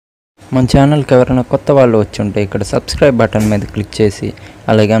మన ఛానల్కి ఎవరైనా కొత్త వాళ్ళు వచ్చి ఉంటే ఇక్కడ సబ్స్క్రైబ్ బటన్ మీద క్లిక్ చేసి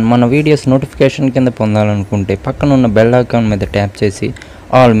అలాగే మన వీడియోస్ నోటిఫికేషన్ కింద పొందాలనుకుంటే పక్కన ఉన్న బెల్ ఐకాన్ మీద ట్యాప్ చేసి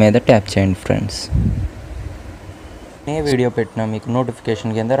ఆల్ మీద ట్యాప్ చేయండి ఫ్రెండ్స్. ఏ వీడియో పెట్టినా మీకు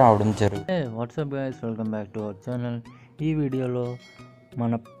నోటిఫికేషన్ కింద రావడం జరుగుతుంది. WhatsApp guys, welcome back to our channel. ఈ వీడియోలో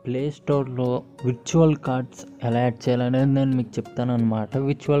మన ప్లే స్టోర్లో విర్చువల్ కార్డ్స్ ఎలా యాడ్ చేయాలనేది నేను మీకు చెప్తాను అనమాట.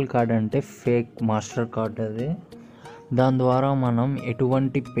 విర్చువల్ కార్డ్ అంటే ఫేక్ మాస్టర్ కార్డ్. అది దాని ద్వారా మనం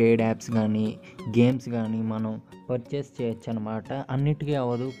ఎటువంటి పెయిడ్ యాప్స్ కానీ గేమ్స్ కానీ మనం పర్చేస్ చేయొచ్చు అనమాట. అన్నిటికీ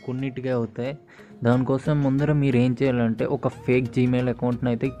అవ్వదు, కొన్నిటికే అవుతాయి. దానికోసం ముందర మీరు ఏం చేయాలంటే ఒక ఫేక్ జీమెయిల్ అకౌంట్ని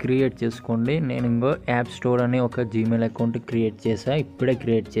అయితే క్రియేట్ చేసుకోండి. నేను ఇంకో యాప్ స్టోర్ అని ఒక జీమెయిల్ అకౌంట్ ఇప్పుడే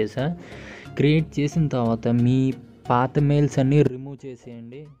క్రియేట్ చేసా. క్రియేట్ చేసిన తర్వాత మీ పాత మెయిల్స్ అన్నీ రిమూవ్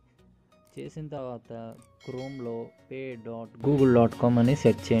చేసేయండి. చేసిన తర్వాత క్రోమ్లో pay.google.com అని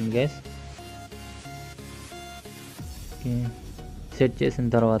సెర్చ్ చేయండి గైస్. సెట్ చేసిన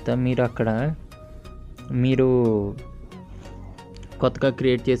తర్వాత మీరు కొత్తగా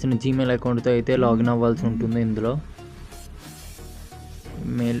క్రియేట్ చేసిన జీమెయిల్ అకౌంట్తో అయితే లాగిన్ అవ్వాల్సి ఉంటుంది. ఇందులో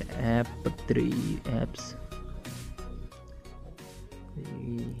mail app 3 apps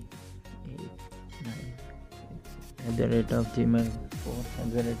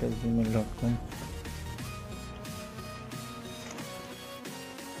 @gmail.com.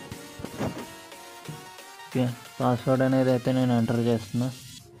 Okay, password అనేది అయితే నేను ఎంటర్ చేస్తున్నా.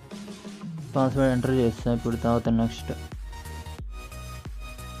 పాస్వర్డ్ ఎంటర్ చేస్తాను. ఇప్పుడు తర్వాత నెక్స్ట్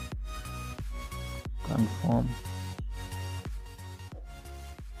కన్ఫర్మ్.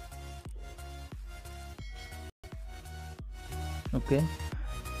 ఓకే,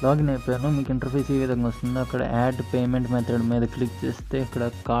 లాగిన్ అయిపోయాను. మీకు ఇంటర్ఫేస్ ఈ విధంగా వస్తుంది. అక్కడ యాడ్ పేమెంట్ మెథడ్ మీద క్లిక్ చేస్తే ఇక్కడ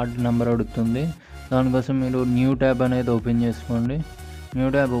కార్డ్ నెంబర్ అడుగుతుంది. దానికోసం మీరు న్యూ ట్యాబ్ అనేది ఓపెన్ చేసుకోండి. న్యూ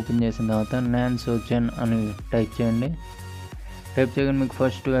ట్యాబ్ ఓపెన్ చేసిన తర్వాత నాన్ సోచెన్ అని టైప్ చేయండి. టైప్ చేయగానే మీకు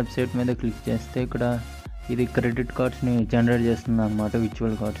ఫస్ట్ వెబ్సైట్ మీద క్లిక్ చేస్తే ఇక్కడ ఇది క్రెడిట్ కార్డ్స్ని జనరేట్ చేస్తుంది అనమాట,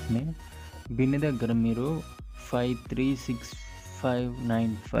 విర్చువల్ కార్డ్స్ని. దీని దగ్గర మీరు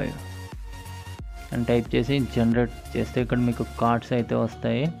 536595 అని టైప్ చేసి జనరేట్ చేస్తే ఇక్కడ మీకు కార్డ్స్ అయితే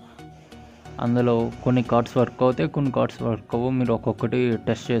వస్తాయి. అందులో కొన్ని కార్డ్స్ వర్క్ అవుతాయి, కొన్ని కార్డ్స్ వర్క్ అవ్వవు. మీరు ఒక్కొక్కటి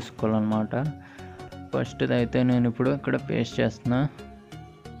టెస్ట్ చేసుకోవాలన్నమాట. ఫస్ట్ది అయితే నేను ఇప్పుడు ఇక్కడ పేస్ట్ చేస్తున్నా.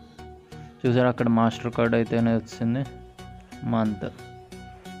 చూసారు, అక్కడ మాస్టర్ కార్డ్ అయితేనే వచ్చింది. మంత్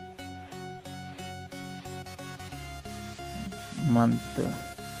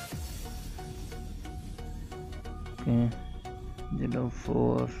ఓకే,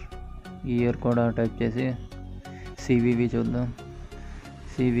 04 ఇయర్ కూడా టైప్ చేసి సివివి చూద్దాం.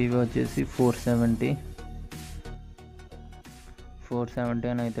 సివివి వచ్చేసి 470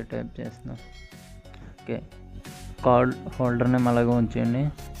 అని అయితే టైప్ చేస్తున్నాం. ఓకే, కార్డ్ హోల్డర్ నేమ్ అలాగే ఉంచండి.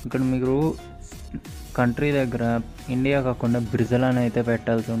 ఇక్కడ మీరు కంట్రీ దగ్గర ఇండియా కాకుండా బ్రెజిల్ అని అయితే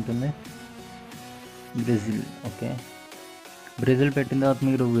పెట్టాల్సి ఉంటుంది. బ్రెజిల్. ఓకే, బ్రెజిల్ పెట్టిన తర్వాత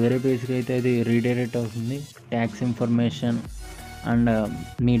మీరు వేరే పేజ్కి అయితే అది రీడైరెక్ట్ అవుతుంది. Tax information and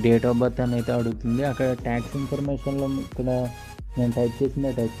me date of birth అని అయితే అడుగుతుంది. అక్కడ ట్యాక్స్ ఇన్ఫర్మేషన్లో ఇక్కడ నేను టైప్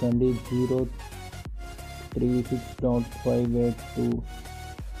చేసిందే టైప్ చేయండి.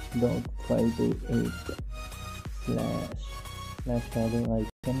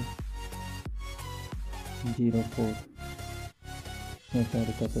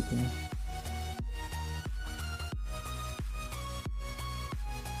 సారీ తప్పకుండా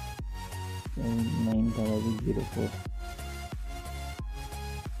 9/04.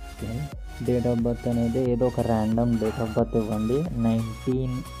 డేట్ ఆఫ్ బర్త్ అనేది ఏదో ఒక ర్యాండమ్ డేట్ ఆఫ్ బర్త్ ఇవ్వండి.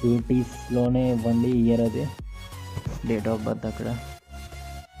 1980sలోనే ఇవ్వండి ఇయర్. అది డేట్ ఆఫ్ బర్త్ అక్కడ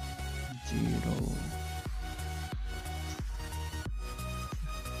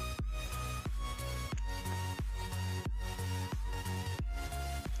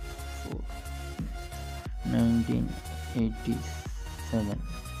 1987.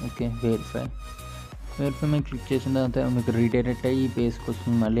 ఓకే, వెరిఫై మీద క్లిక్ చేసిన తర్వాత మీకు రీడైరెక్ట్ అయ్యి ఈ పేజ్కి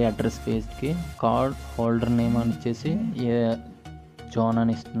వస్తుంది. మళ్ళీ అడ్రస్ పేజ్కి కార్డ్ హోల్డర్ నేమ్ అని వచ్చేసి జాన్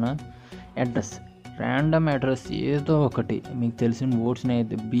అని ఇస్తున్నా. అడ్రస్ ర్యాండమ్ అడ్రస్ ఏదో ఒకటి మీకు తెలిసిన వర్డ్స్ని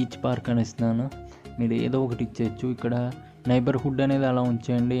అయితే బీచ్ పార్క్ అని ఇస్తున్నాను. మీరు ఏదో ఒకటి ఇచ్చేయచ్చు. ఇక్కడ నైబర్హుడ్ అనేది అలా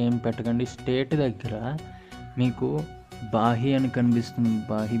ఉంచేయండి, ఏం పెట్టకండి. స్టేట్ దగ్గర మీకు బాహి అని కనిపిస్తుంది.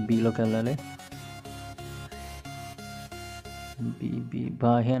 బాహి బీలోకి వెళ్ళాలి.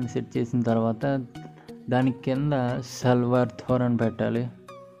 బాహి అని సెట్ చేసిన తర్వాత దాని కింద సల్వార్థోర్ అని పెట్టాలి.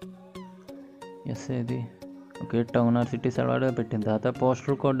 ఇది ఓకే, టౌన్ ఆర్ సిటీ సల్వార్థోర్ పెట్టిన తర్వాత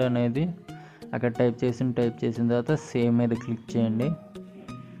పోస్టల్ కోడ్ అనేది అక్కడ టైప్ చేసిన తర్వాత సేమ్ మీద క్లిక్ చేయండి.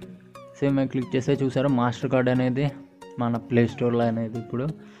 సేమ్ మీద క్లిక్ చేస్తే చూసారా, మాస్టర్ కార్డ్ అనేది మన ప్లే స్టోర్లో అనేది ఇప్పుడు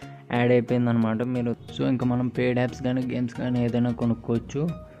యాడ్ అయిపోయింది అనమాట. మీరు సో ఇంకా మనం పెయిడ్ యాప్స్ కానీ గేమ్స్ కానీ ఏదైనా కొనుక్కోవచ్చు.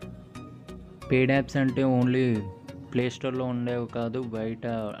 పెయిడ్ యాప్స్ అంటే ఓన్లీ ప్లే స్టోర్లో ఉండేవి కాదు, బయట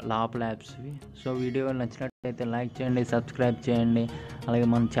లోపల యాప్స్వి. సో వీడియో నచ్చినట్లయితే లైక్ చేయండి, సబ్స్క్రైబ్ చేయండి, అలాగే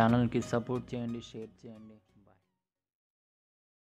మన ఛానల్కి సపోర్ట్ చేయండి, షేర్ చేయండి.